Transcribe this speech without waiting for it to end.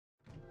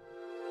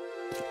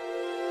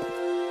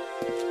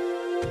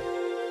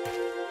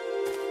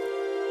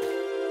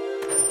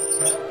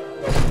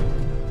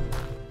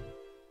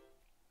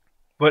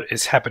What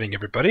is happening,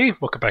 everybody?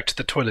 Welcome back to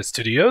the Toilet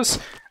Studios.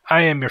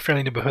 I am your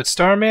friendly neighborhood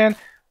Starman.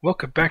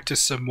 Welcome back to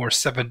some more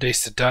 7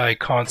 Days to Die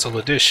Console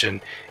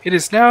Edition. It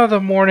is now the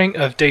morning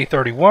of day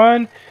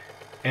 31,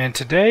 and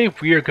today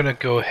we are going to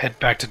go head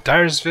back to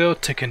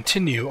Diersville to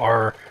continue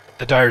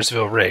the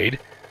Diersville raid.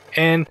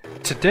 And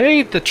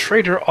today the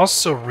trader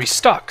also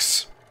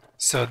restocks,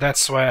 so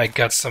that's why I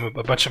got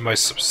a bunch of my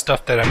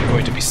stuff that I'm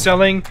going to be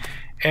selling,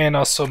 and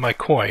also my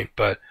coin.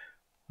 But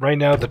right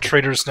now the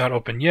trader's not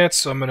open yet,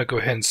 so I'm going to go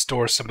ahead and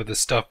store some of the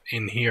stuff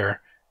in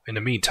here in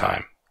the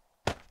meantime.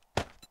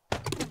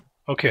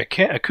 Okay,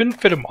 I couldn't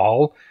fit them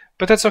all,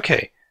 but that's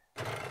okay.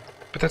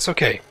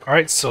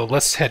 Alright, so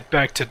let's head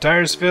back to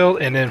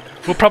Diersville, and then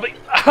we'll probably...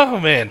 Oh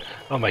man!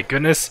 Oh my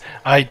goodness,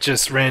 I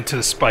just ran into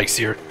the spikes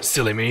here.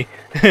 Silly me.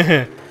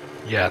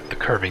 Yeah, the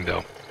curving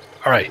though.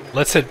 Alright,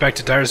 let's head back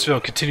to Diersville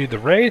and continue the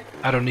raid.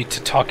 I don't need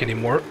to talk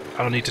anymore.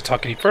 I don't need to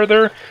talk any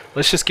further.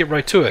 Let's just get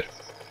right to it.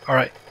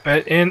 Alright,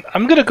 and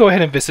I'm gonna go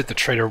ahead and visit the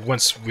trader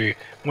once we're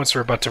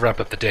about to wrap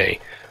up the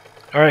day.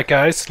 Alright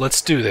guys,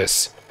 let's do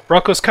this.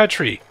 Broncos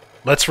country,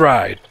 let's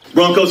ride.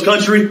 Broncos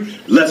country,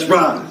 let's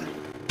ride.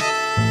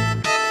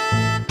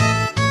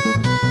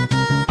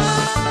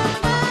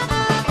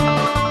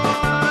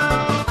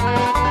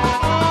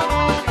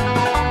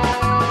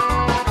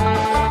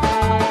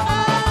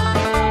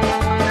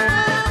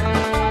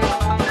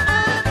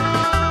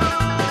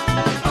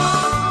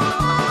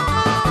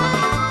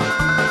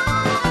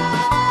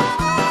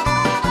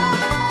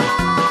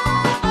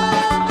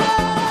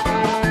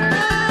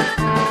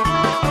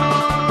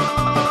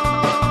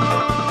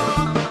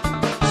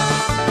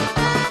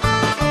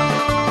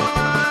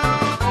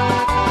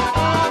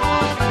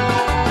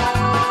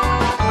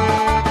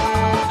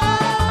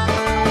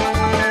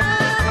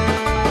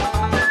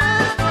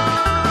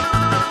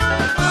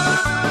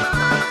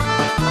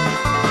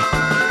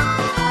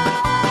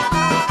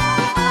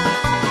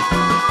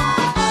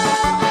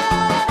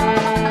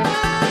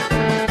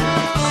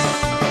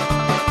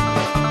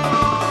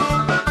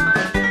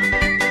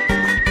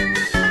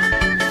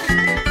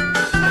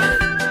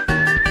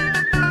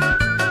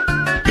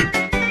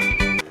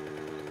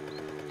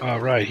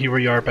 Alright, here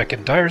we are back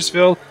in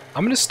Diersville.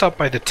 I'm going to stop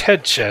by the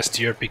TED chest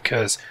here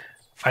because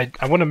I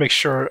want to make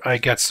sure I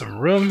got some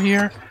room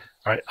here.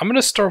 Alright, I'm going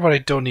to store what I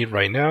don't need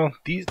right now.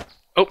 These...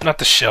 Oh, not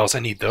the shells. I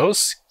need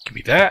those. Give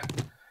me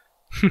that.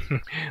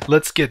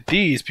 Let's get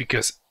these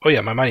because... Oh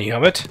yeah, my mining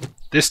helmet.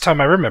 This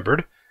time I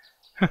remembered.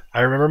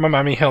 I remember my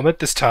mining helmet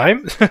this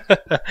time.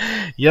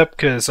 Yep,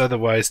 because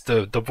otherwise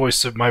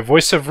my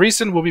voice of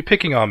reason will be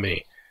picking on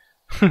me.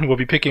 Will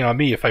be picking on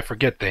me if I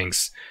forget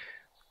things.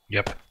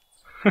 Yep.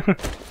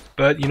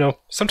 But, you know,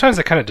 sometimes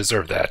I kind of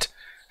deserve that.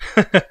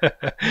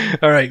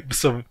 Alright,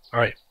 this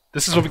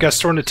is what we got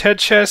stored in the TED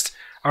chest.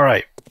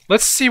 Alright,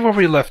 let's see where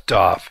we left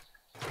off.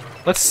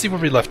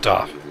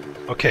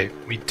 Okay,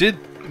 we did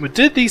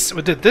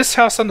this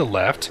house on the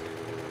left.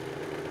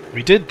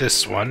 We did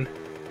this one.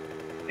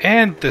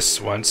 And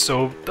this one.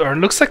 So, it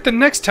looks like the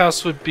next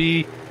house would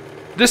be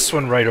this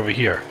one right over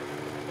here.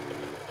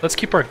 Let's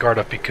keep our guard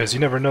up because you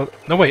never know.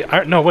 No, wait.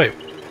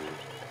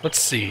 Let's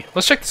see.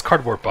 Let's check this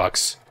cardboard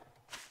box.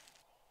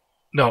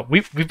 No,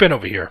 we've been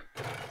over here.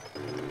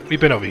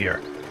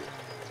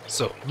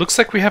 So, looks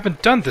like we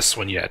haven't done this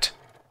one yet.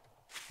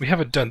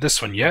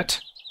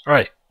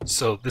 Alright,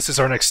 so this is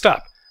our next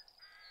stop.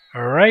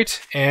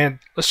 Alright, and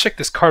let's check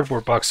this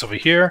cardboard box over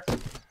here.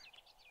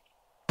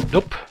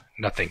 Nope,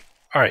 nothing.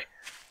 Alright,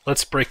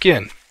 let's break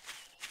in.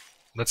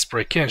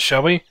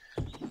 Shall we?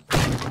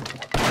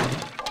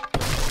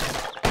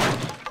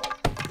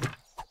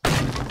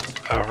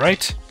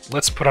 Alright,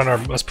 let's put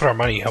our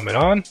mining helmet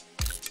on.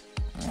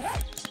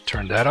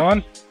 Turn that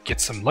on,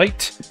 get some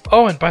light.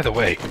 Oh, and by the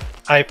way,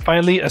 I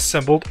finally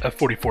assembled a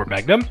 44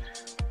 Magnum.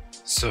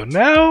 So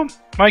now,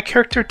 my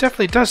character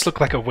definitely does look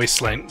like a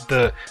wasteland,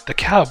 the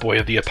cowboy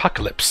of the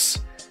apocalypse.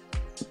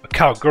 A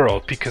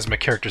cowgirl, because my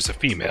character's a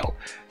female.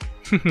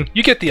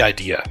 You get the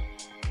idea.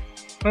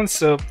 And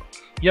so,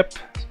 yep,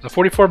 the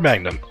 44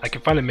 Magnum. I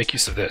can finally make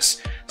use of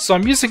this. So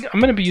I'm going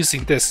to be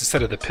using this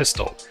instead of the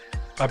pistol.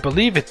 I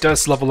believe it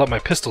does level up my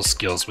pistol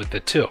skills with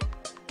it too.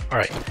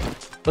 Alright,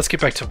 let's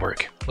get back to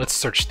work. Let's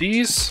search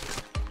these.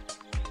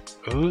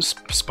 Ooh,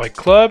 Spike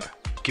Club.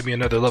 Give me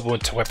another level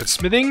into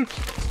weaponsmithing.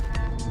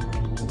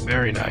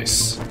 Very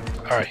nice.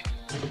 Alright,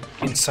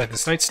 inside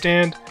this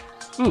nightstand.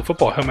 Ooh,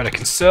 football helmet I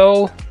can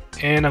sell.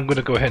 And I'm going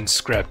to go ahead and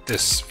scrap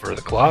this for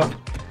the cloth.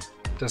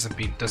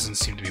 Doesn't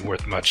seem to be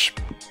worth much.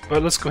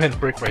 But let's go ahead and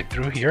break right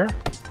through here.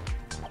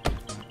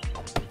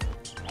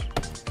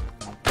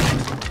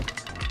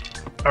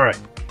 Alright,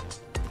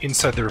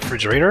 inside the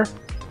refrigerator.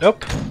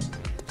 Nope.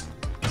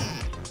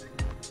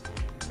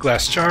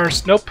 Glass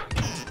jars. Nope.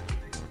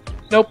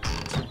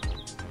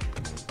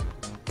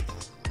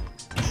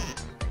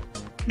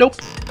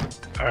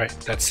 Alright,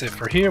 that's it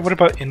for here. What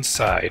about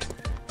inside?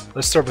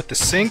 Let's start with the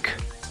sink.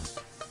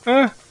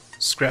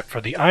 Scrap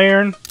for the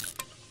iron.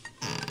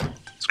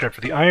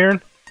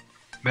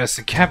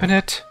 Medicine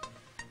cabinet.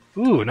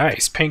 Ooh,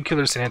 nice.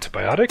 Painkillers and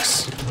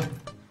antibiotics.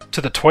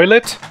 To the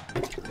toilet.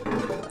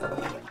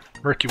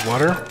 Murky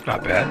water.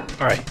 Not bad.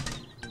 Alright.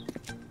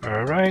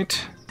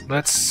 Alright.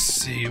 Let's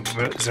see.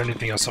 Is there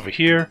anything else over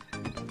here?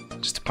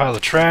 Just a pile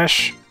of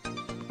trash.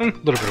 A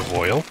little bit of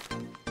oil.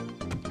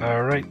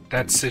 Alright,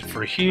 that's it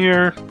for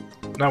here.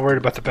 Not worried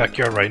about the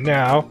backyard right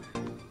now.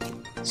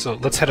 So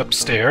let's head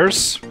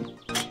upstairs.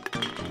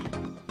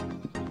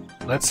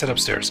 Let's head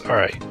upstairs.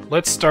 Alright,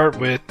 let's start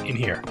with in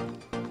here.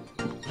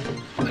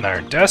 An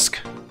iron desk.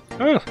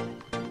 Oh,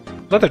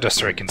 leather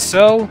duster I can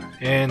sell.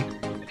 And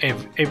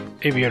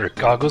aviator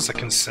goggles I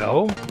can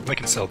sell. I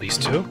can sell these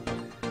two.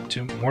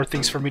 Two more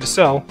things for me to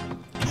sell.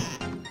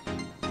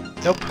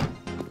 Nope.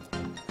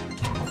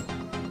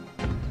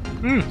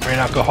 Grain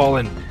alcohol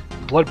and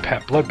blood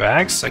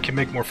bags. I can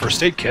make more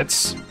first aid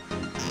kits.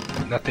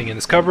 Nothing in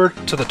this cupboard.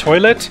 To the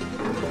toilet.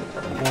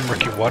 More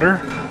murky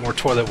water. More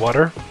toilet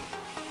water.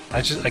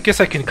 I guess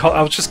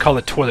I'll just call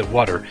it toilet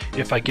water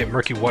if I get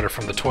murky water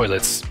from the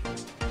toilets.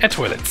 And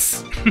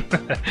toilets.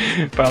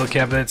 File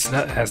cabinets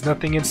has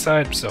nothing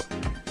inside, so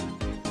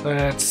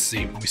let's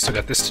see. We still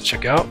got this to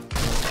check out.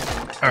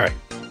 Alright.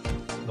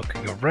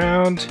 Looking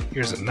around.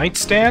 Here's a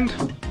nightstand.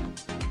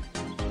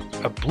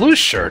 A blue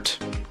shirt.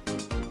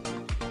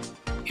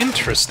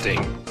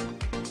 Interesting.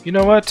 You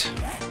know what?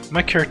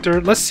 My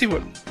character, let's see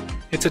what...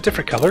 It's a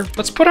different color.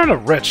 Let's put on a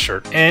red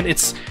shirt, and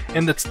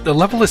the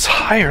level is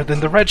higher than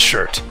the red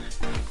shirt.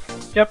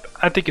 Yep,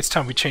 I think it's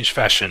time we change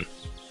fashion.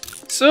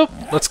 So,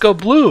 let's go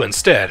blue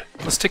instead.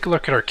 Let's take a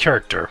look at our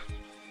character.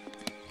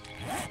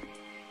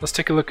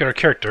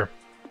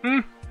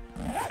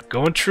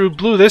 Going true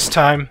blue this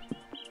time.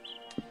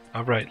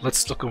 Alright,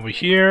 let's look over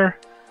here.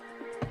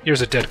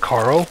 Here's a dead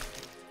Carl.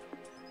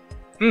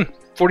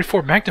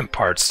 44 Magnum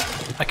parts.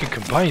 I can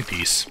combine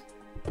these.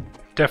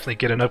 Definitely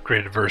get an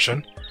upgraded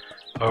version.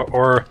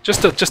 Or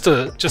just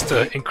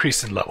a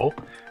increase in level.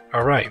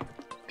 Alright.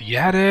 The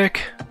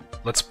attic.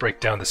 Let's break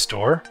down this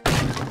door.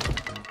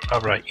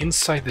 Alright,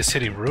 inside this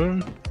hidden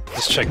room.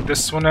 Let's check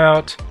this one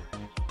out.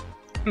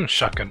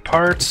 Shotgun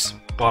parts.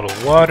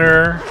 Bottled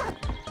water.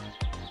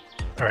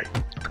 Alright.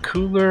 The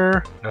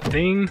cooler.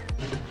 Nothing.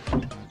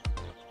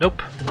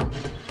 Nope.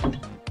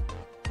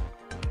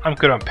 I'm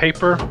good on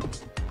paper.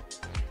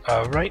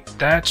 Alright,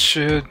 that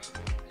should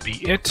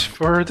be it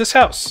for this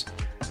house.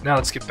 Now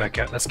let's get back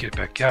out. Let's get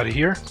back out of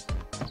here.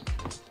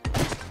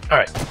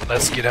 Alright,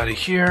 let's get out of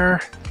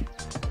here.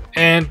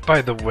 And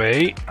by the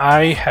way,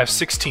 I have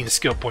 16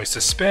 skill points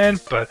to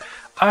spend, but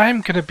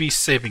I'm gonna be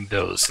saving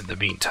those in the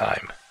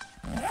meantime.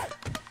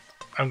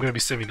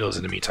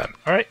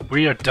 Alright,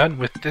 we are done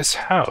with this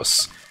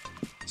house.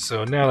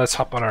 So now let's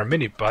hop on our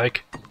mini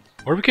bike.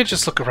 Or we could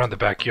just look around the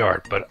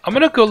backyard, but I'm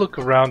gonna go look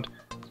around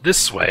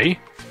this way.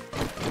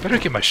 I better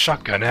get my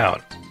shotgun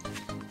out.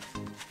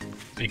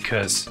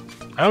 Because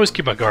I always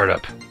keep my guard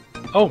up.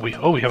 Oh, we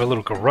have a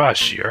little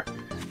garage here.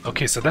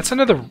 Okay, so that's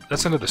another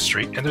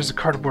street, and there's a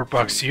cardboard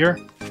box here.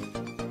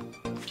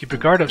 Keep your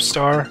guard up,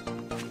 Star.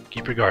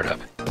 Keep your guard up.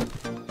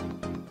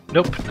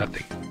 Nope,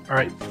 nothing.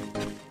 Alright.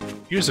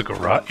 Here's a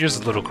garage. Here's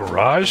a little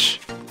garage.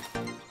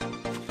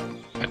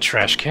 A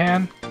trash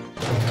can.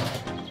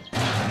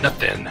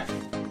 Nothing.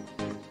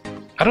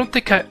 I don't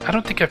think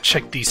I've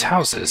checked these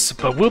houses,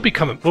 but we'll be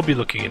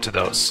looking into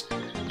those.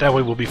 That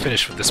way we'll be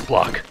finished with this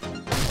block.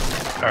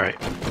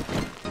 Alright.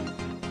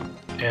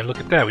 And look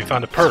at that, we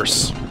found a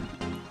purse.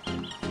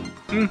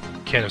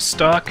 Can of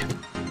stock.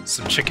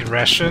 Some chicken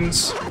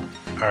rations.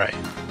 Alright.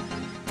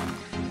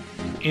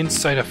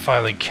 Inside a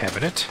filing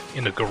cabinet.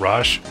 In the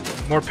garage.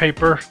 More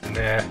paper.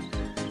 Nah.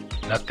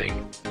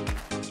 Nothing.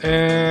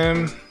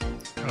 I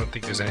don't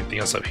think there's anything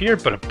else up here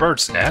but a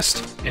bird's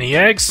nest. Any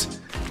eggs?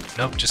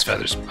 Nope, just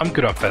feathers. I'm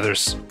good on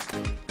feathers.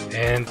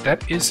 And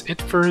that is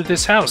it for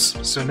this house.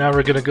 So now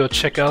we're gonna go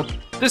check out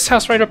this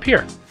house right up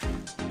here.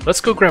 Let's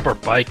go grab our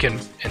bike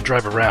and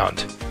drive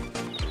around.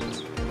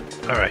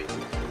 Alright.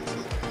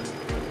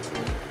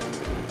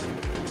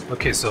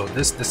 Okay, so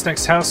this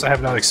next house I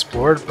have not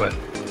explored, but,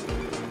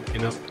 you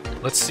know,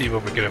 let's see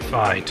what we're gonna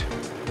find.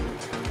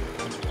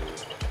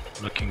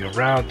 Looking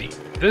around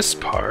this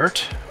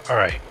part.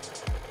 Alright.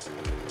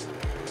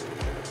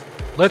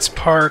 Let's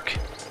park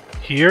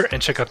here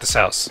and check out this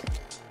house.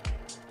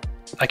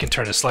 I can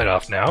turn this light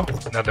off now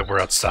that we're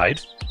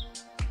outside.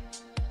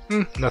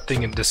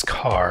 Nothing in this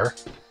car.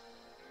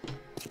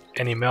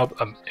 Any mail?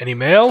 Any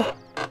mail?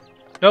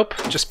 Nope,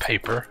 just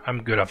paper.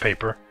 I'm good on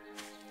paper.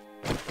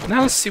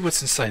 Now let's see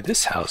what's inside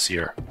this house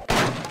here.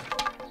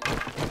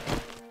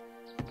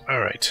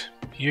 Alright,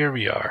 here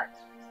we are.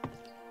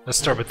 Let's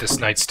start with this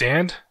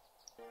nightstand.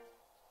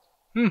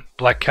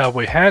 Black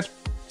cowboy hat.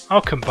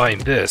 I'll combine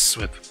this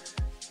with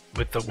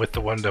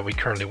the one that we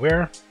currently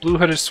wear. Blue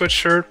hooded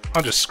sweatshirt.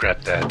 I'll just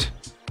scrap that.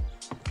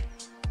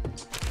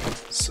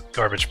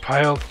 Garbage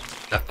pile.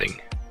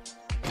 Nothing.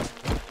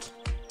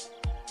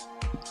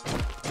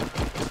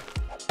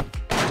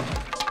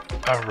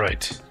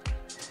 Alright.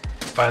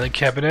 Filing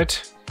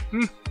cabinet.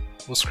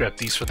 We'll scrap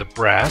these for the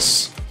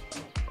brass.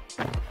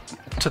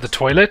 To the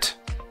toilet.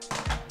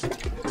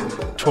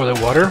 Toilet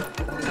water.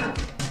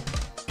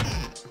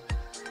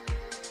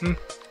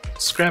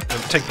 Scrap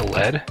and take the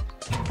lead.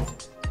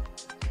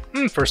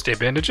 First aid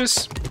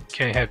bandages.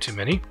 Can't have too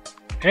many.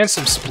 And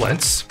some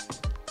splints.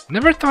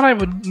 Never thought I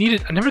would need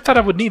it. I never thought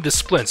I would need the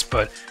splints,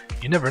 but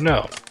you never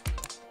know.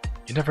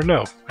 You never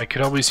know. I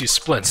could always use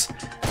splints.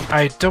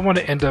 I don't want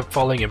to end up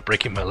falling and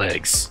breaking my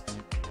legs.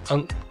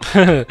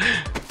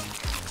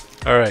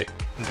 Alright.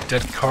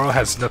 Dead Carl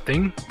has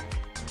nothing.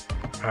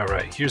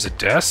 Alright, here's a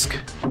desk.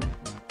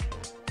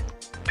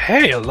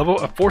 Hey, a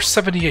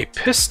 478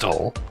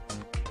 pistol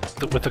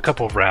with a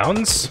couple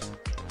rounds.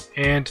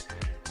 And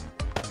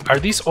are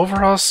these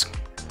overalls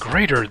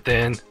greater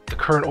than the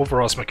current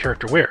overalls my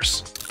character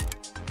wears?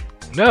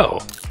 No.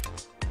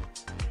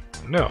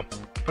 No,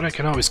 but I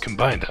can always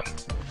combine them.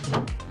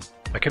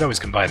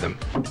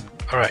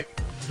 Alright,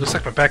 looks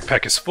like my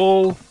backpack is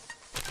full.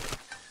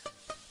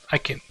 I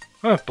can...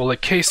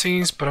 bullet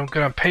casings, but I'm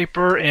good on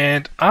paper,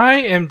 and I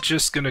am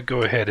just gonna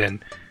go ahead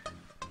and...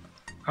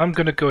 I'm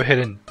gonna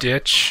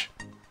ditch...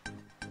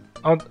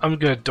 I'm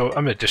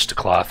gonna dish the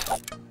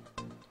cloth.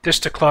 Dish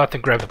the cloth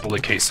and grab the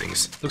bullet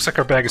casings. Looks like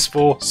our bag is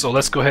full, so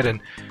let's go ahead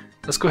and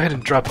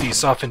drop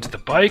these off into the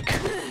bike,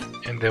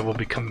 and then we'll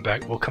come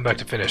back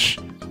to finish.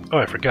 Oh,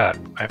 I forgot.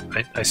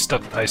 I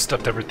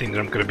stuffed everything that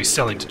I'm gonna be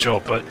selling to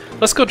Joel, but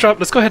let's go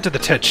ahead to the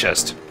Ted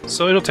chest.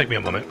 So it'll take me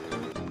a moment.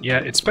 Yeah,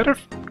 it's better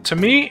to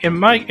me, in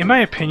my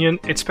opinion,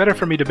 it's better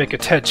for me to make a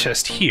Ted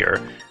chest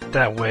here.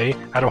 That way,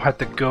 I don't have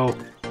to go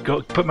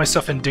put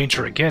myself in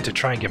danger again to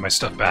try and get my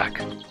stuff back.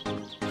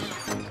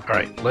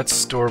 Alright, let's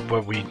store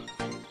what we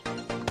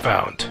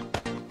found.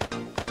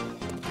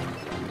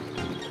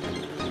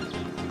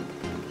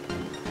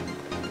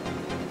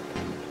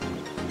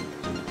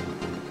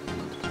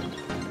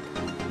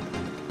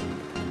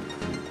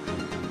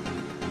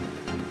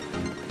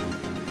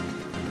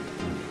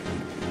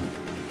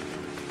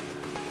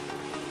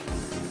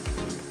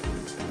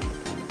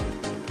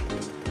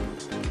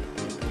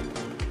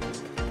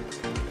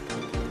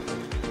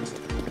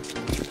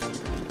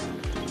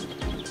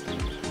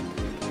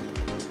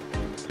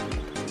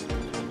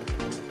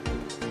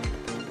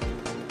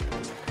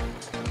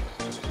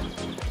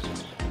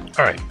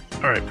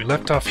 Alright, we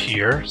left off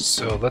here,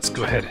 so let's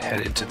go ahead and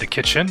head into the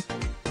kitchen.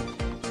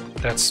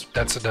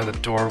 That's another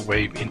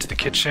doorway into the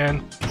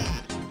kitchen.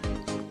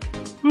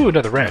 Ooh,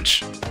 another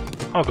wrench.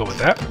 I'll go with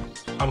that.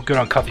 I'm good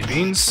on coffee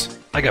beans.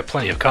 I got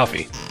plenty of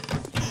coffee.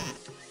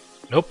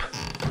 Nope.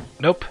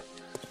 Nope.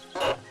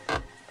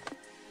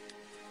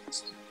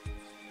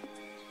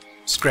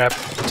 Scrap.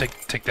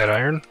 Take that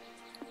iron.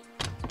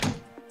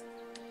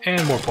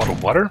 And more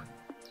bottled water.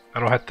 I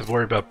don't have to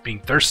worry about being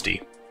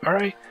thirsty.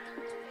 Alright.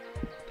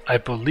 I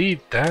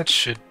believe that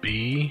should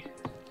be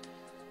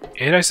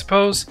it, I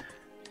suppose.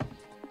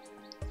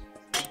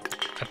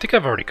 I think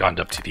I've already gone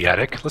up to the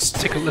attic. Let's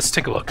take a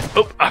look.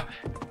 Oh,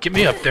 get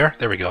me up there.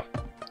 There we go.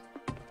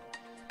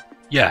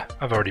 Yeah,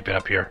 I've already been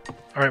up here.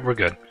 All right, we're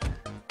good.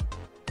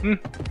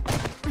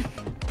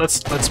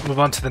 Let's move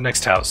on to the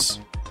next house.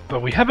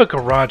 But we have a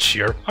garage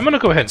here. I'm gonna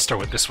go ahead and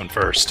start with this one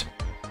first.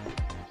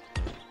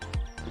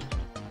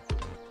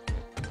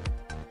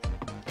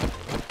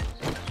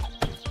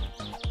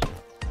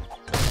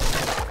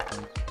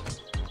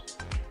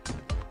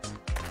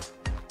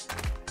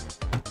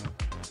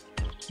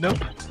 Nope.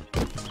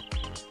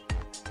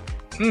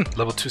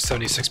 Level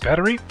 276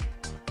 battery.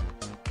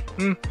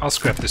 I'll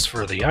scrap this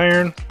for the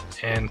iron,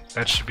 and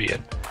that should be it.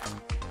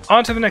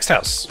 On to the next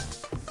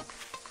house.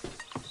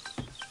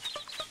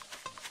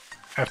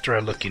 After I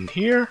look in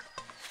here,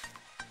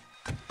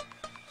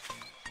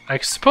 I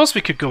suppose we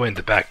could go in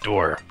the back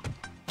door.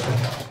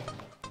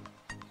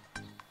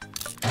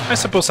 I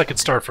suppose I could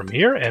start from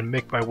here and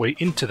make my way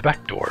into the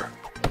back door.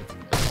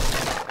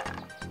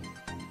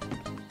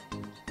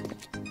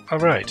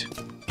 Alright.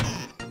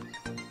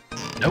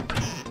 Nope.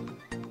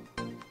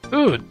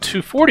 Ooh,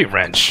 240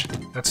 wrench.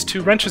 That's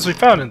 2 wrenches we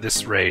found in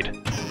this raid.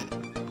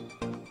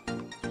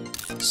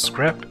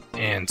 Scrap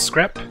and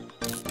scrap.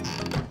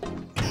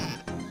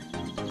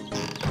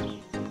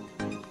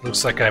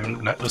 Looks like I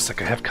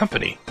have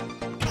company.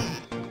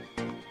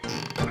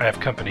 I have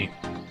company.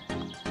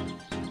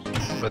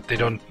 But they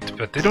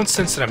don't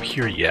sense that I'm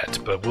here yet,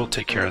 but we'll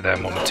take care of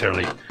that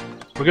momentarily.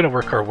 We're gonna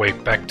work our way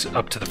back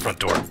up to the front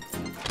door.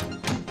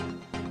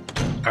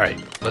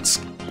 Alright, let's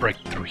break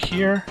through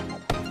here.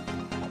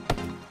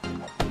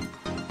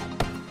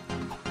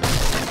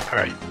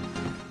 Alright,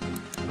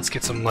 let's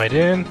get some light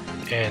in,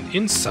 and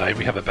inside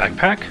we have a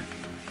backpack.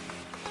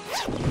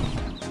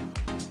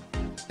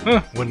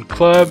 Wooden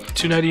club,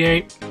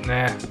 $2.98.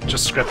 Nah,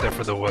 just scrap that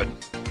for the wood.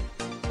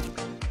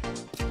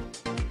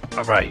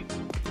 Alright.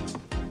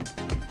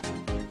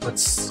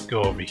 Let's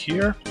go over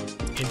here,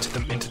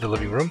 into the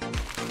living room.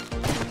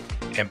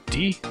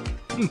 Empty.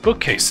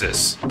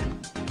 Bookcases.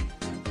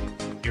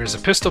 Here's a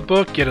pistol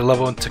book, get a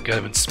level into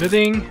gun and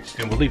smithing,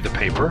 and we'll leave the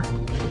paper.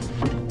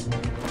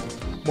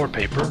 More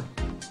paper.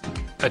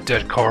 A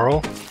dead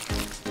Carl.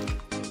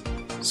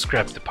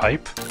 Scrap the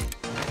pipe.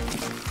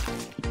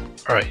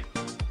 Alright.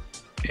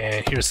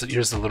 And here's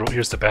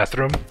the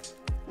bathroom.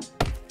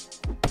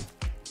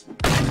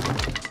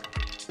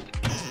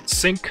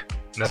 Sink.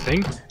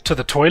 Nothing. To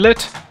the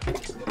toilet?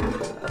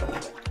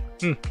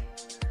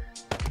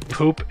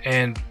 Poop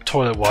and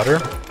toilet water.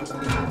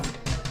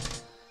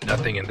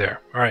 Nothing in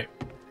there. Alright.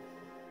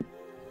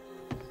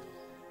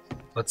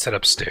 Let's head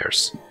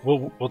upstairs.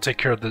 We'll take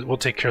care of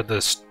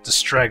the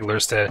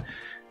stragglers that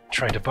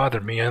trying to bother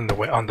me on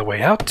the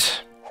way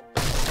out.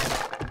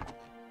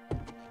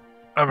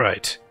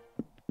 Alright.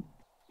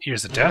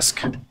 Here's the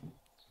desk.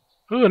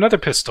 Ooh, another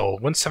pistol.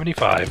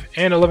 175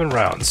 and 11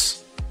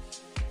 rounds.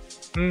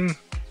 I'll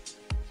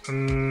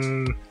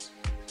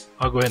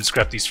go ahead and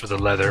scrap these for the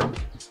leather.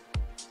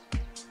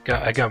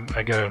 I got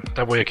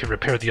that way I can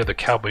repair the other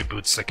cowboy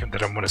boots that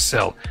I'm gonna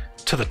sell.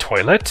 To the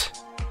toilet.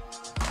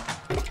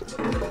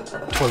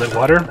 Toilet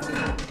water.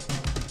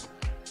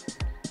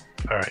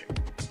 Alright.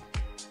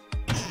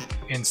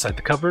 Inside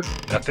the cupboard,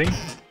 nothing.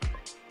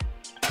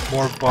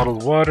 More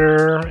bottled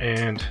water,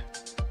 and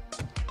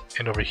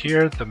over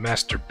here, the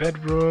master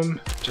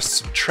bedroom. Just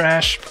some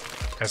trash.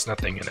 Has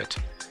nothing in it.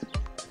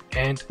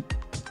 And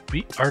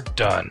we are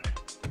done.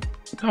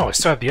 Oh, I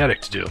still have the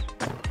attic to do.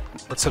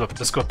 Let's head up.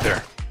 Let's go up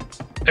there.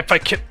 If I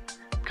can...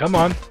 Come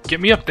on.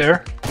 Get me up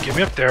there. Get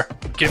me up there.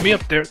 Get me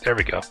up there. There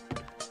we go.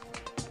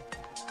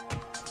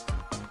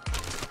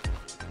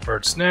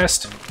 Bird's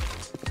nest.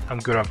 I'm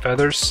good on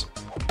feathers.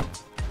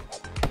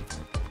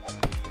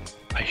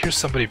 I hear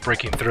somebody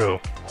breaking through.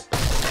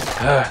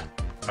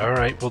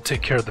 Alright, we'll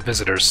take care of the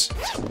visitors.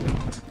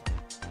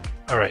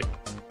 Alright.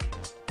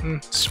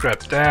 Scrap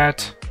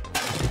that.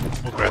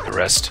 We'll grab the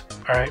rest.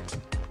 Alright.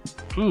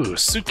 Ooh,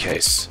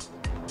 suitcase.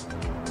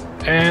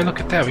 And look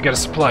at that, we got a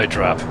supply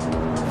drop.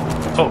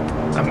 Oh,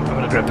 I'm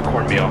gonna grab the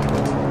cornmeal.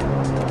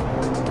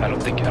 I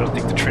don't think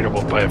the trader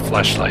will buy a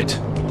flashlight.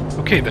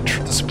 Okay, the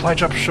supply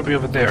drop should be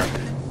over there.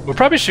 We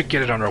probably should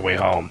get it on our way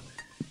home.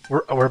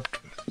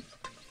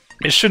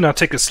 It should not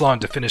take us long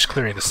to finish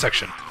clearing the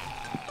section.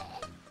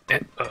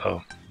 And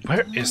uh-oh,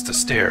 where is the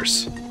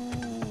stairs?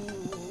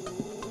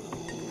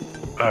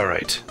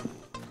 Alright.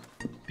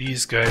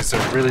 These guys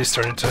are really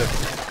starting to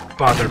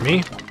bother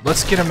me.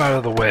 Let's get them out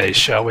of the way,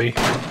 shall we?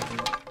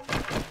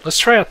 Let's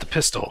try out the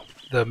pistol,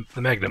 the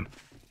Magnum.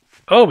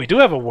 Oh, we do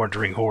have a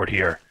wandering horde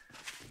here.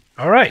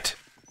 Alright.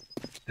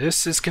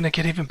 This is gonna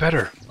get even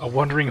better. A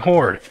wandering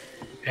horde.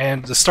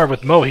 And let's start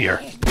with Mo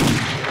here.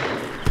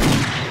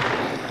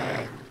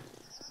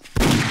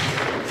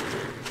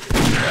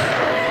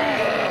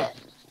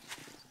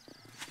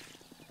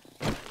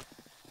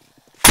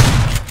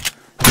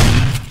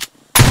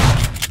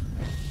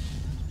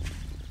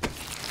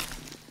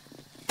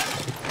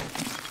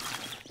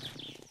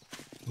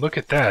 Look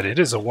at that, it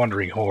is a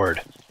wandering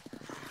horde.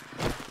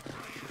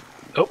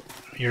 Oh,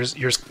 here's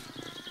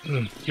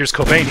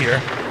Cobain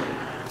here.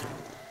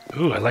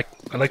 Ooh, I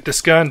like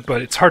this gun,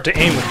 but it's hard to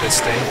aim with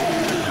this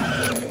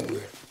thing.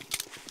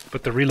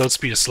 But the reload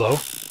speed is slow.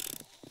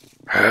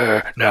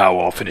 Now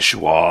I'll finish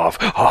you off.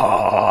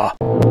 Now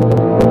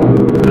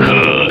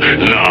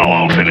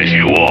I'll finish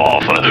you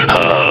off.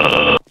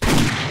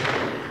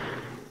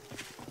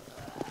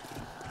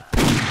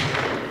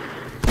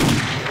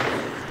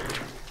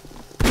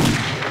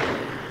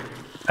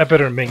 I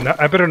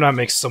better not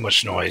make so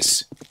much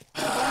noise.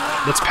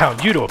 Let's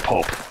pound you to a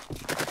pulp,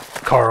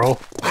 Carl.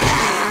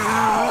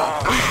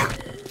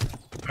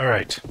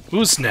 Alright,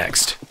 who's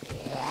next?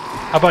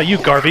 How about you,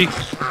 Garvey?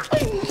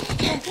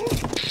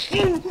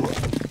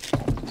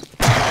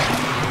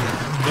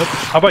 Nope.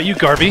 How about you,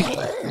 Garvey?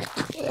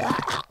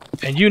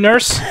 And you,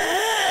 nurse?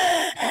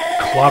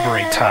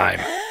 Clobbering time.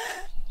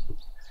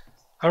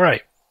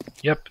 Alright.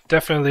 Yep,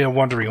 definitely a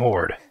wandering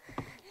horde.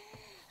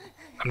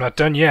 I'm not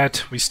done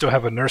yet. We still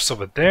have a nurse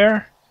over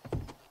there.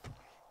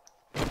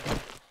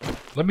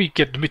 Let me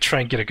try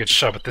and get a good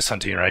shot with this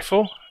hunting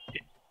rifle.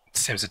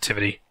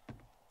 Sensitivity.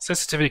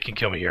 Sensitivity can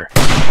kill me here.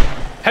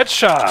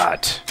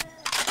 Headshot!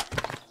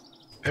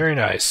 Very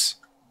nice.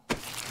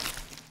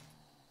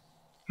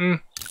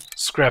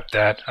 Scrap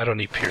that. I don't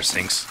need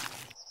piercings.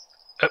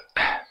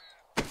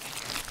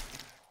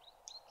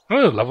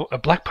 Oh, a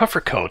black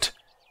puffer coat.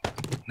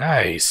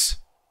 Nice.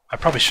 I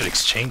probably should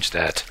exchange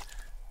that.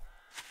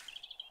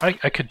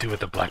 I could do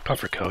with a black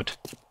puffer coat.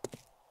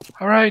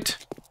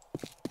 Alright.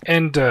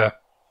 And,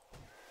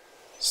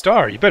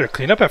 Star, you better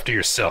clean up after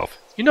yourself.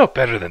 You know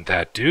better than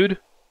that, dude.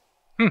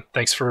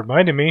 Thanks for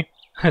reminding me.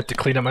 I had to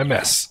clean up my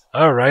mess.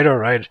 Alright.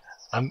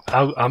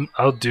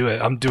 I'll do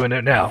it. I'm doing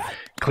it now.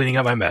 Cleaning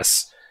up my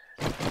mess.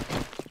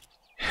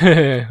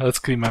 Let's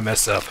clean my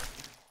mess up.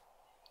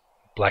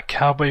 Black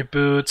cowboy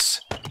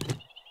boots.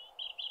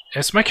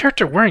 Is my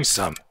character wearing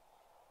some?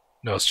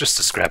 No, it's just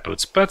the scrap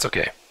boots, but that's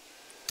okay.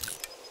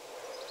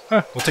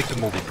 We'll take the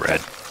moldy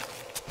bread.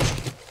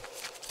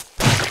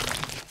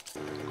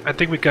 I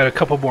think we've got a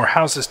couple more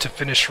houses to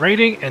finish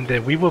raiding, and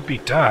then we will be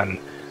done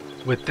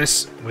with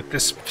this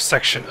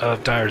section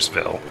of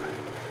Diersville.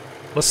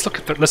 Let's look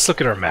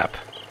at our map.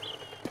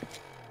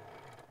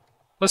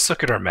 Let's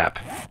look at our map.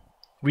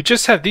 We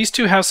just have these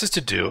two houses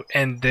to do,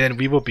 and then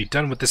we will be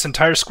done with this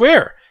entire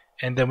square,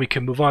 and then we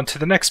can move on to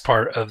the next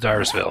part of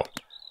Diersville.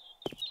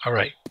 All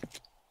right.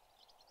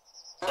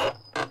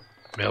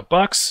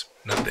 Mailbox,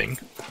 nothing.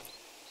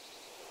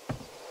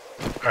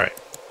 Alright.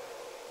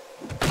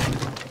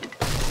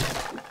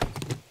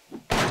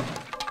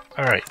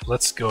 Alright,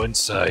 let's go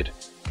inside.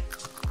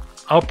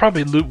 I'll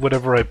probably loot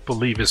whatever I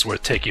believe is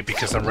worth taking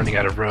because I'm running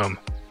out of room.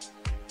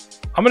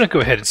 I'm gonna go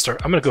ahead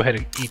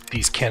and eat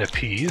these can of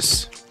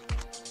peas.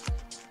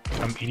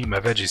 I'm eating my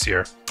veggies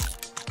here.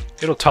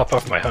 It'll top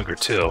off my hunger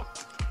too.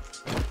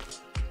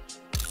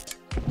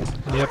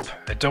 Yep,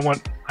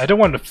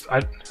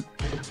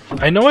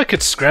 I know I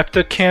could scrap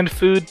the canned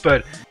food,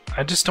 but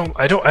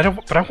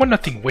but I want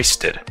nothing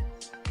wasted.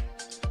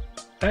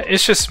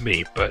 It's just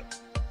me, but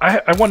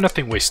I want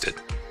nothing wasted.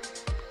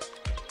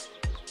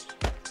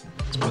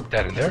 Let's put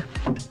that in there.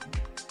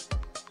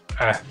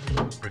 Ah,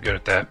 we're good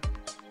at that.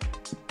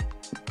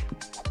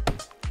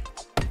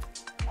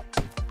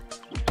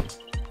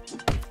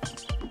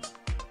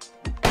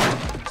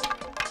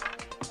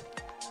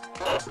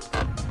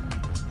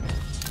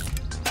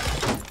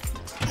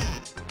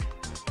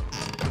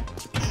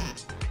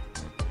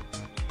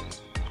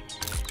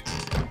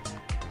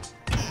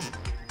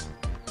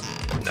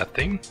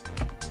 Nothing.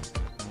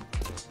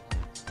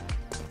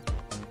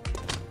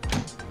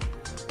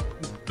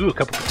 Ooh, a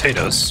couple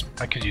potatoes.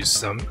 I could use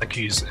some. I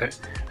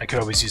could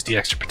always use the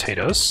extra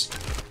potatoes.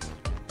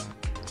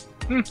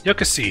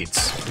 Yucca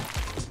seeds.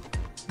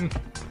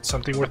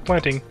 Something worth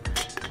planting.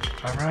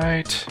 All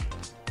right.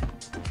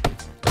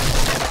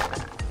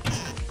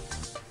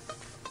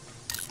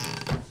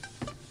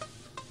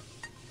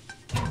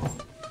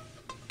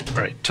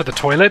 All right, to the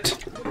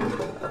toilet.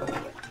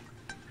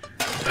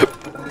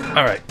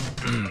 All right.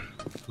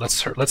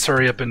 Let's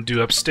hurry up and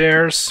do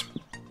upstairs.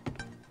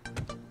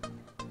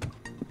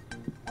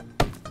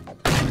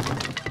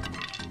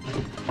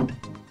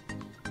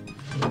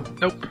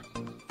 Nope.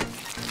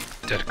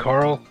 Dead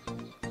Carl.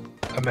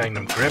 A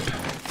Magnum grip.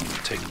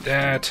 Take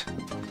that.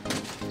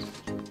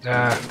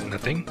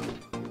 Nothing.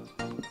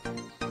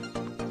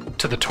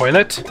 To the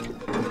toilet.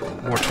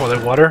 More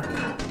toilet water.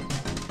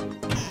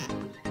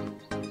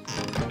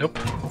 Nope.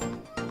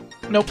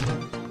 Nope.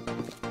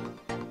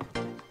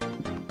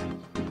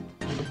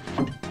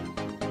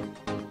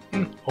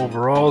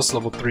 Overalls,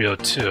 level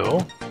 302.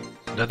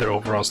 Another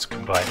overalls to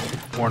combine.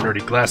 More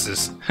nerdy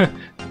glasses.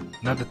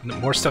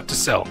 More stuff to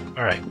sell.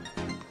 Alright.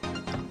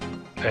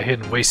 A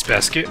hidden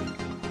wastebasket.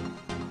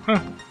 Huh.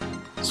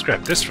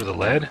 Scrap this for the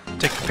lead.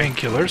 Take the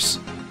painkillers.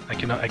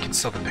 I can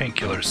sell the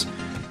painkillers.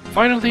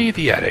 Finally,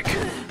 the attic.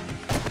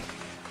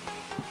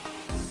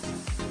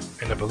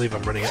 And I believe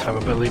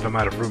I'm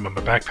out of room on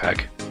my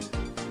backpack.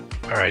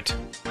 Alright.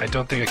 I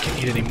don't think I can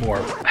eat any more.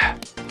 I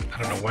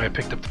don't know why I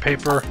picked up the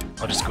paper.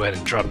 I'll just go ahead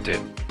and drop it.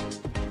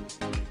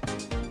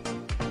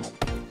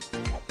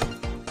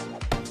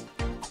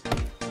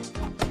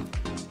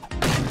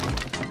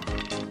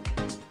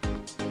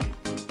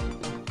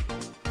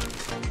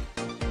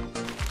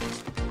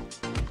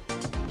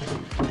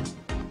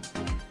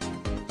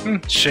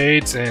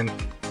 Shades and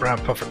brown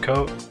puffer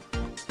coat.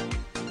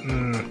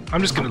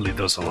 I'm just gonna leave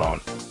those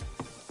alone.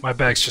 My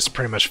bag's just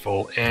pretty much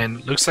full,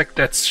 and looks like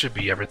that should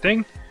be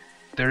everything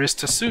there is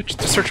to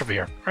search over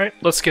here. All right,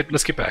 let's get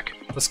back.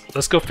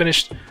 Let's go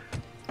finish.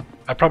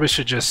 I probably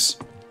should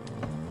just.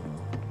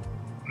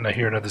 And I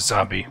hear another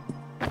zombie.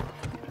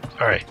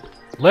 All right,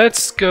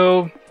 let's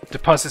go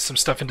deposit some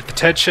stuff into the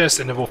Ted chest,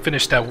 and then we'll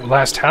finish that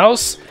last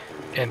house,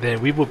 and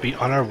then we will be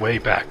on our way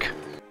back.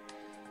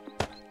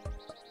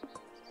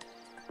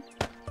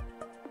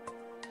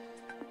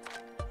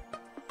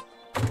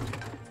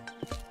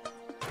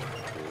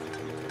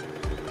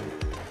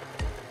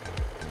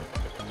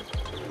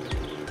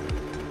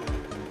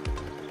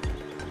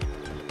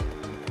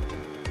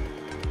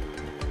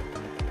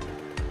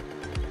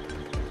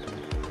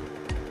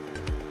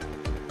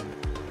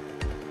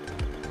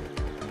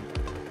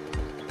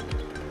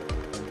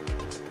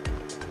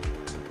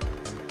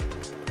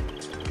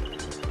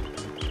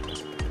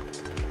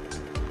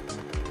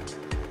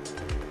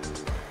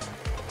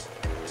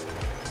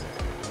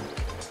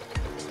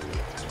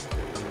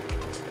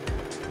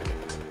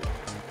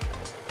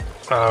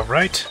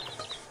 Right,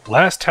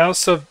 last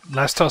house of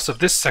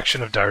this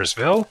section of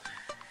Diersville.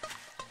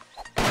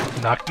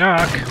 Knock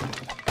knock.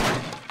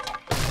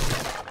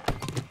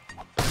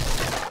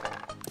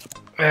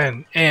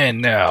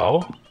 And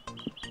now,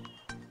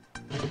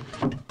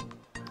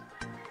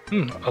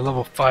 a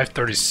level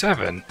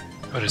 537.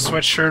 Got a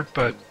sweatshirt,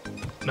 but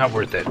not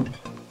worth it.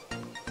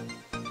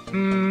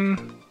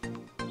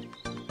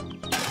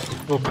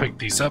 We'll pick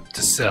these up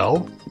to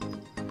sell.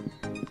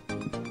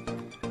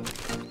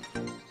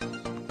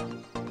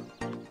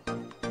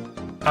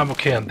 I'm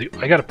okay on the.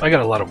 I got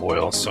a lot of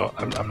oil, so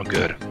I'm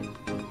good.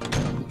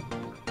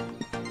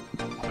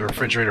 The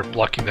refrigerator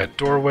blocking that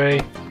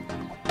doorway.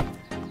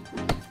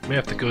 May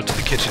have to go to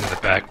the kitchen in the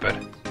back, but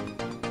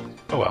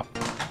oh well.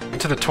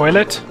 To the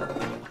toilet.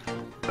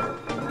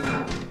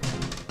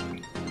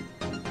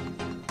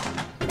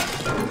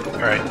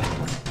 All right.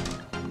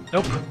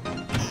 Nope.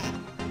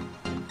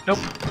 Nope.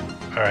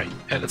 All right.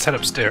 And let's head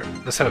upstairs.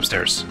 Let's head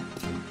upstairs.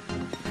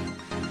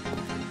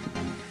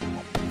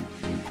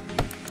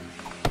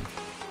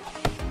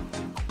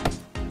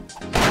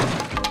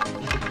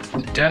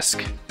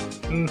 Desk.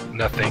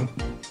 Nothing.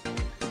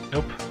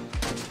 Nope.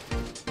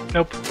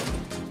 Nope.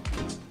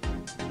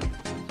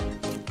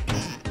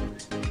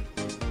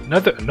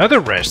 Another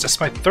wrench. That's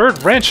my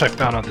third wrench I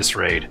found on this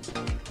raid.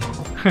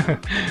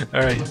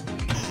 Alright.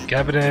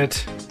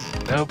 Cabinet.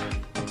 Nope.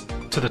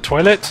 To the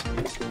toilet.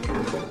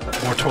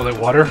 More toilet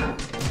water.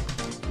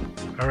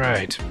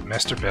 Alright.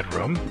 Master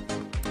bedroom.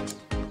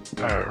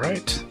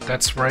 Alright.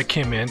 That's where I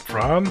came in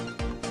from.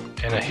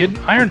 And a hidden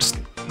iron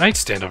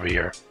nightstand over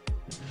here.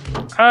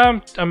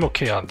 I'm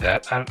okay on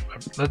that.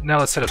 Now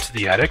let's head up to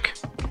the attic.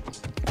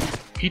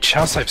 Each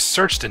house I've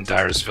searched in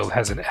Diersville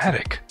has an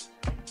attic.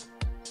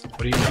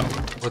 What do you know?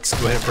 Let's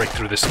go ahead and break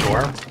through this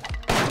door.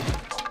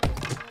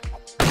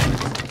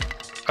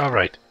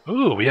 Alright.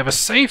 Ooh, we have a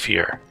safe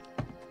here.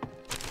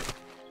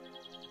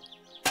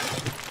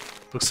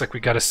 Looks like we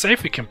got a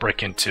safe we can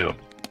break into.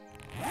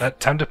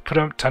 Time to put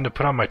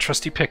on my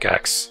trusty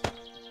pickaxe.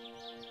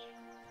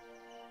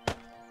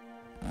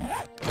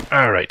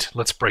 Alright,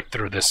 let's break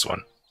through this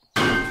one.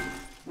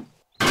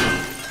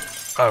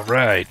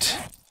 Alright.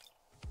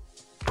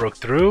 Broke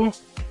through.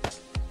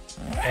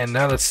 And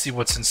now let's see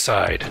what's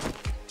inside.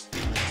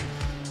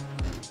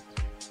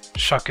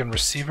 Shotgun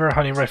receiver,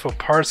 hunting rifle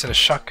parts, and a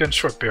shotgun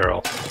short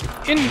barrel.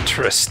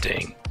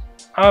 Interesting.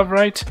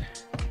 Alright.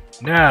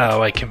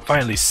 Now I can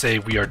finally say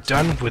we are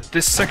done with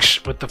this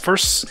section, with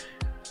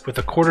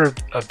a quarter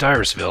of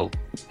Diersville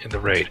in the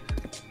raid.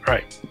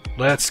 Alright,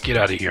 let's get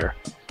out of here.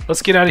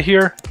 Let's get out of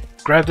here,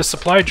 grab the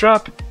supply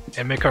drop,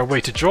 and make our way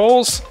to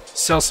Joel's,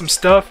 sell some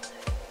stuff,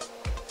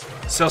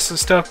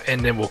 and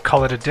then we'll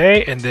call it a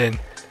day, and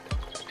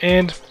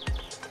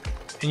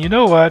you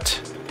know what?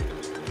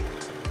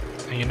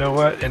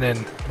 And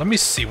then let me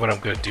see what I'm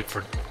gonna do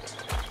for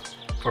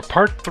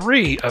part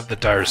 3 of the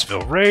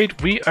Diersville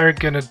raid.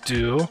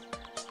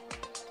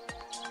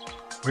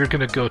 We're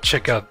gonna go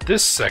check out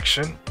this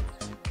section.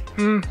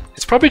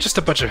 It's probably just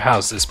a bunch of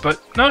houses,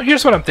 but no,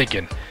 here's what I'm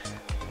thinking.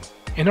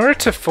 In order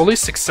to fully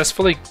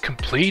successfully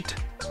complete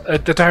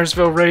the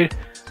Diersville raid,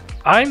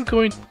 I'm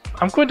going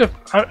to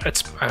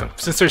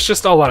since there's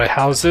just a lot of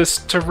houses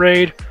to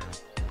raid,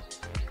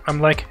 I'm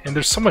like, and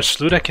there's so much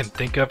loot I can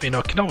think of,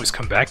 I can always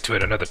come back to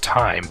it another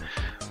time.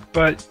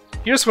 But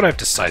here's what I've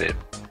decided.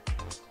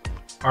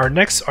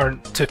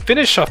 To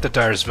finish off the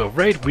Diersville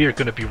raid, we are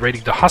going to be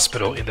raiding the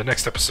hospital in the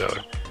next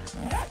episode.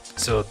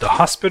 So the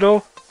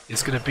hospital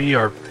is going to be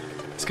our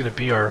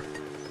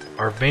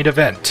main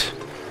event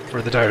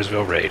for the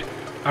Diersville raid.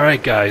 All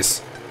right,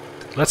 guys,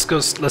 let's go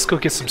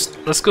put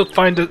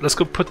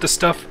the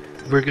stuff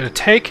we're going to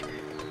take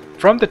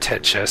from the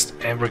Ted chest,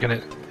 and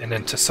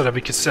so that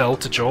we can sell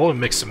to Joel and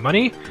make some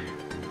money.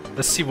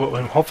 Let's see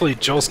hopefully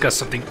Joel's got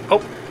something.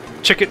 Oh,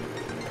 chicken.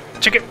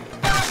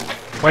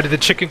 Why did the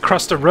chicken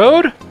cross the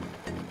road?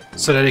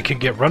 So that it can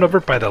get run over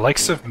by the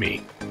likes of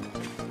me.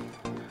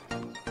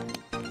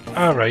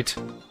 Alright.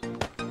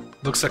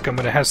 Looks like I'm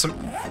gonna have some...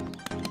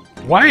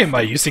 Why am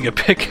I using a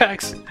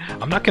pickaxe?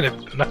 I'm not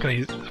gonna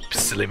use...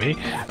 Silly me.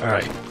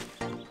 Alright.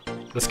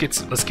 Let's get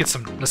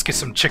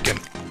some chicken.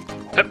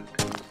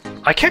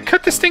 I can't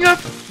cut this thing up?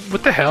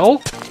 What the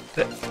hell?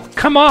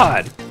 Come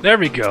on! There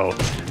we go.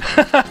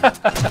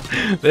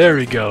 There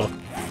we go.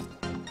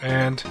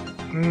 And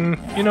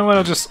you know what?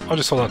 I'll just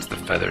hold on to the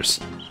feathers.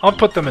 I'll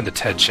put them in the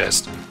Ted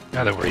chest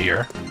now that we're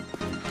here.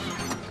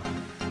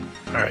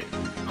 All right,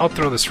 I'll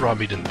throw this raw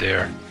meat in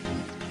there.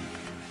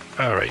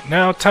 All right,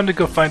 now time to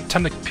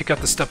pick out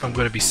the stuff I'm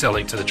going to be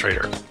selling to the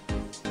trader.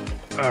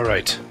 All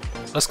right,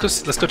 let's go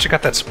check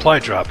out that supply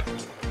drop.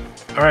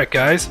 All right,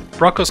 guys,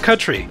 Broncos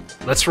Country,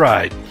 let's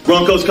ride.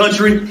 Broncos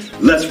Country,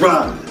 let's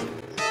ride.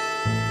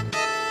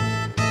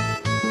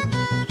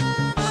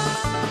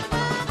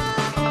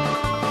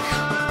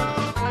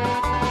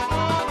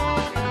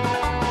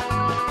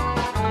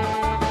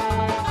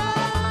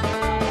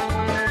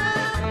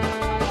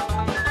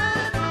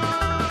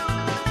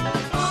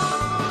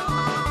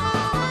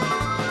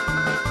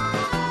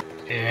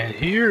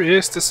 Here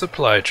is the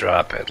supply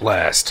drop at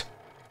last.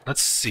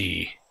 Let's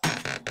see.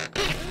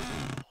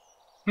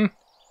 A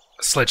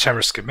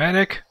sledgehammer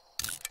schematic.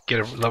 Get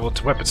a level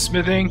to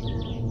weaponsmithing.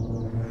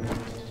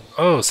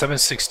 Oh,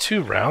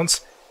 7.62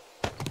 rounds.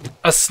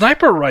 A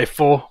sniper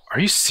rifle?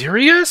 Are you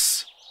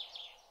serious?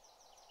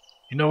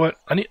 You know what?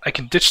 I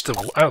can ditch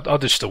the. I'll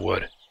ditch the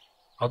wood.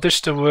 I'll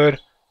ditch the wood.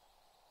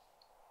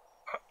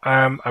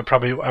 I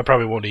probably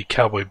won't need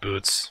cowboy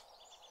boots.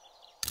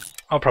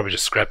 I'll probably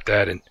just scrap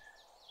that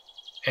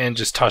and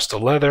just toss the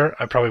leather.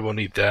 I probably won't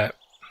need that.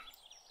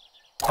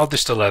 I'll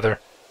ditch the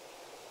leather.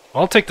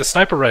 I'll take the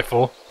sniper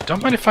rifle.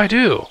 Don't mind if I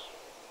do.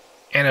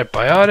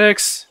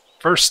 Antibiotics.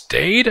 First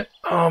aid?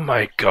 Oh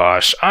my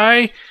gosh.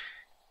 I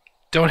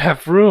don't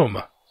have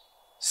room.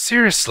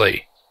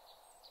 Seriously.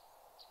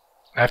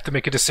 I have to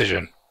make a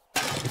decision.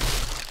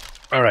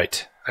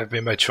 Alright. I've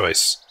made my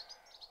choice.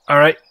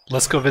 Alright.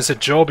 Let's go visit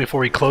Joel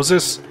before he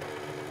closes.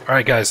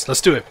 Alright guys.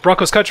 Let's do it.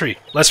 Broncos Country.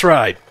 Let's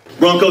ride.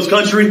 Broncos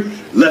Country,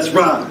 let's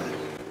ride.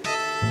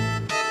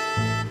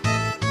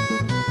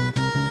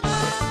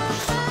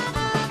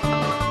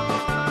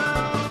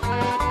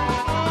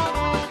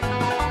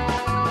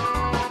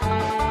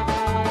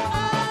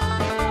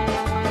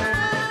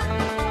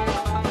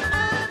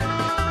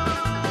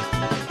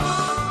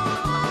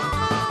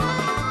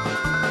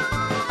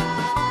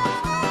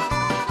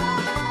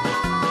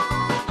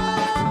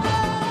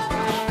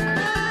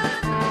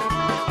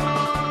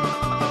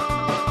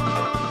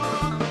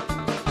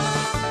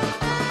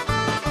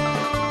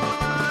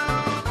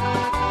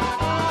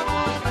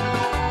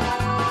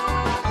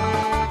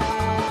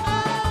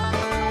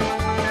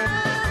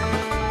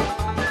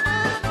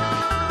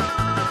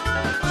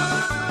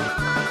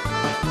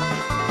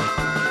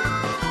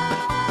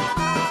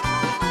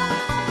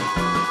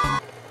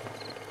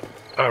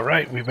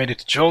 Alright, we made it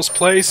to Joel's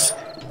place.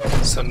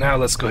 So now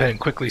let's go ahead and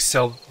quickly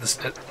sell this,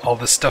 all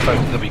this stuff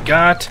that we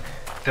got.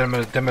 Then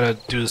I'm gonna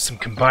do some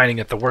combining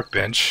at the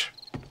workbench.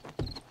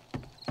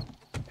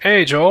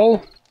 Hey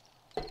Joel!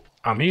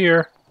 I'm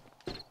here.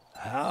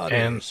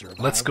 And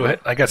let's go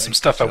ahead. I got some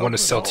stuff I want to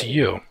sell to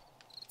you.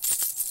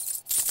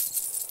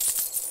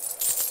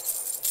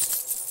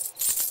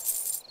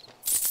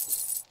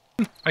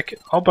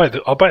 I'll buy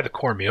the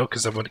cornmeal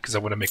because I want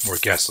to make more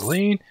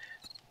gasoline.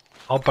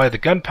 I'll buy the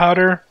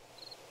gunpowder.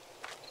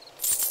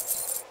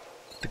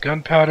 The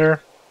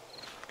gunpowder.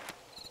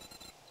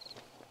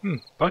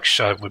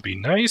 Buckshot would be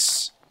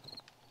nice.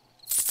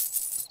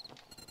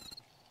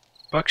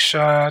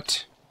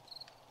 Buckshot.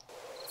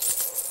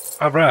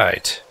 All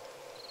right.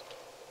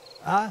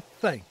 I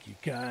thank you,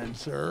 kind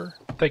sir.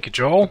 Thank you,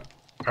 Joel.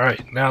 All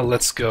right, now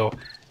let's go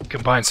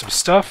combine some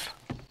stuff.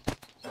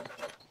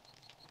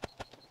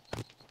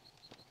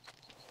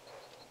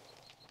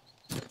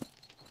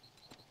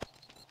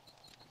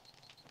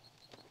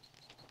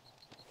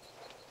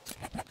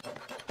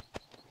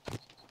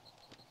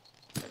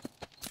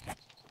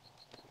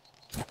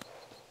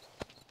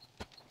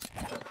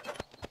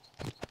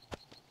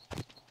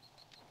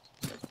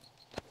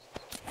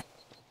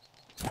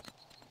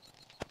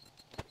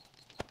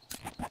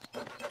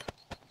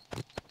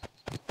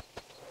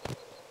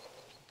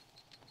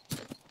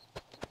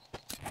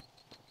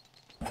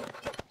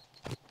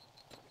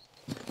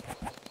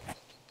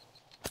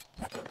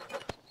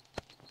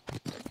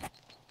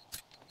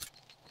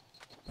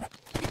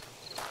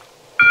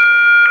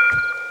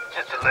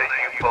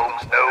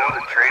 Folks know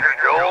that Trader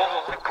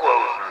Joel's will be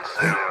closing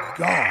soon. Thank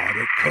God,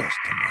 a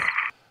customer.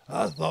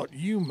 I thought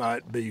you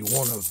might be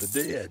one of the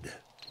dead.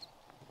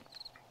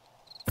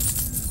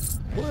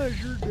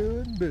 Pleasure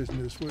doing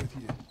business with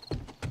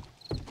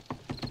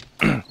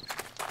you.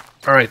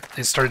 Alright,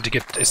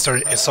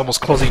 it's almost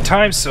closing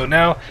time, so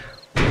now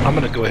I'm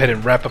gonna go ahead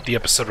and wrap up the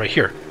episode right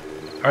here.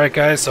 Alright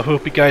guys, I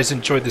hope you guys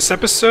enjoyed this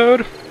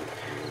episode.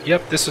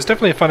 Yep, this was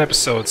definitely a fun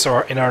episode.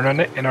 So in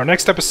our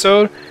next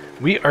episode,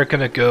 we're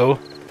gonna go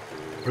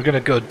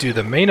do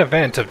the main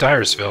event of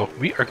Diersville.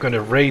 We are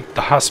gonna raid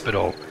the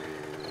hospital.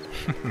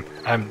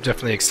 I'm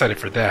definitely excited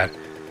for that.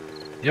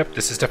 Yep,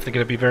 this is definitely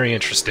gonna be very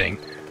interesting.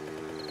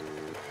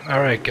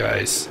 Alright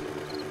guys,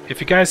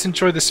 if you guys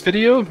enjoyed this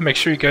video, make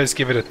sure you guys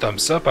give it a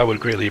thumbs up. I would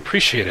greatly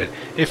appreciate it.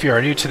 If you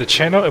are new to the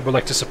channel and would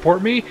like to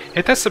support me,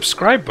 hit that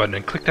subscribe button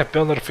and click that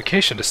bell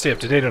notification to stay up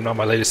to date on all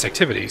my latest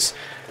activities.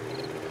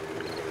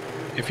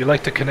 If you'd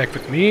like to connect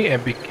with me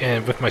and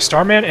with my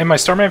Starman and my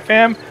Starman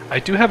fam,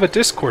 I do have a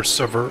Discord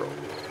server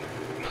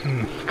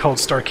called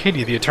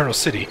Starcadia, the Eternal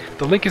City.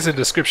 The link is in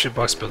the description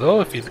box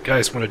below. If you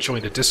guys want to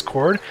join the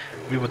Discord,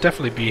 we will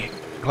definitely be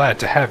glad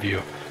to have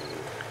you.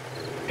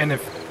 And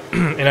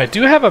and I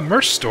do have a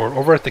merch store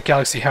over at the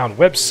Galaxy Hound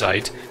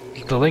website.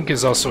 The link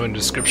is also in the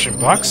description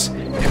box.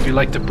 If you'd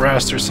like to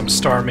browse through some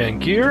Starman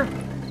gear,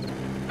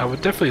 I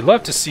would definitely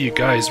love to see you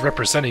guys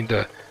representing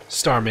the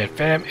Starman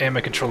fam, and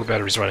my controller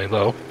battery's running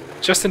low.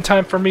 Just in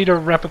time for me to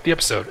wrap up the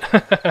episode.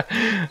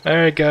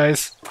 Alright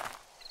guys.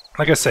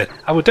 Like I said,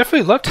 I would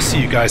definitely love to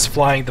see you guys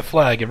flying the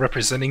flag and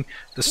representing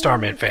the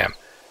Starman fam.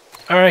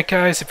 Alright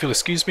guys, if you'll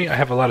excuse me, I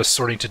have a lot of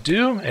sorting to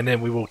do, and then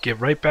we will get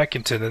right back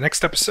into the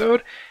next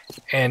episode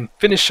and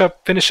finish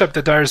up the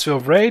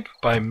Diersville raid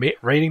by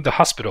raiding the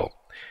hospital.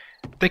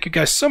 Thank you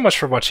guys so much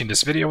for watching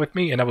this video with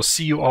me, and I will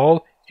see you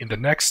all in the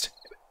next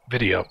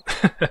video.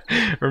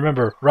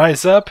 Remember,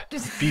 rise up,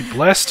 be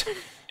blessed,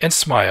 and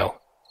smile.